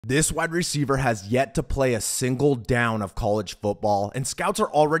This wide receiver has yet to play a single down of college football, and scouts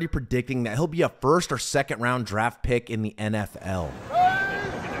are already predicting that he'll be a first or second round draft pick in the NFL.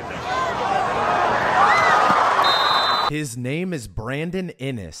 His name is Brandon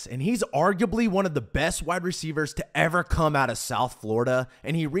Inniss, and he's arguably one of the best wide receivers to ever come out of South Florida,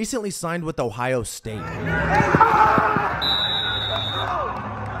 and he recently signed with Ohio State.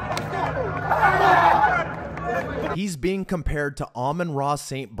 He's being compared to Amon-Ra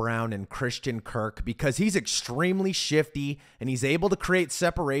St. Brown and Christian Kirk because he's extremely shifty and he's able to create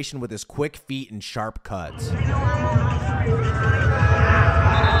separation with his quick feet and sharp cuts.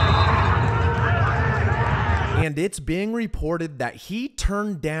 And it's being reported that he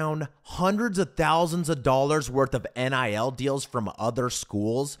turned down hundreds of thousands of dollars worth of NIL deals from other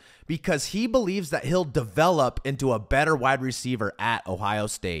schools because he believes that he'll develop into a better wide receiver at Ohio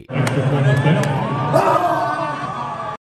State.